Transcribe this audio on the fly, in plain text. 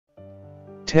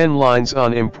10 lines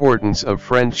on importance of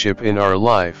friendship in our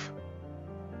life.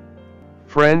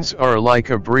 Friends are like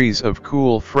a breeze of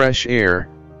cool fresh air,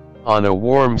 on a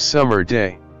warm summer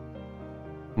day.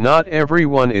 Not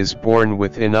everyone is born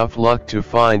with enough luck to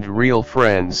find real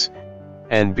friends,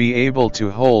 and be able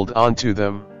to hold on to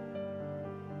them.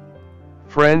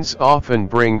 Friends often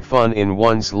bring fun in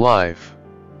one's life.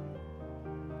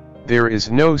 There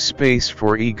is no space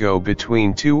for ego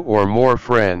between two or more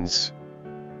friends.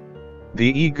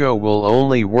 The ego will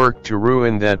only work to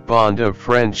ruin that bond of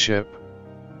friendship.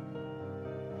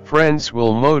 Friends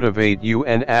will motivate you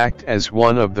and act as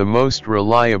one of the most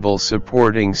reliable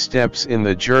supporting steps in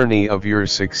the journey of your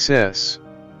success.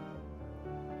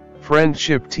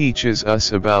 Friendship teaches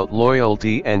us about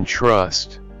loyalty and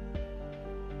trust.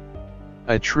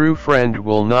 A true friend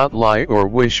will not lie or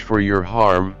wish for your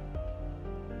harm.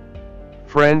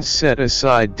 Friends set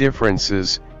aside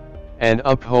differences, and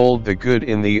uphold the good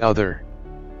in the other.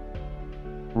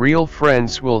 Real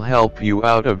friends will help you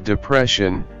out of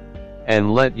depression,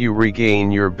 and let you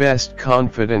regain your best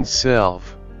confident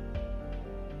self.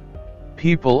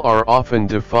 People are often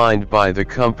defined by the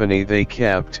company they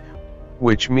kept,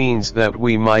 which means that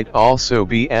we might also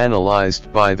be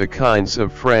analyzed by the kinds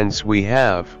of friends we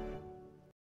have.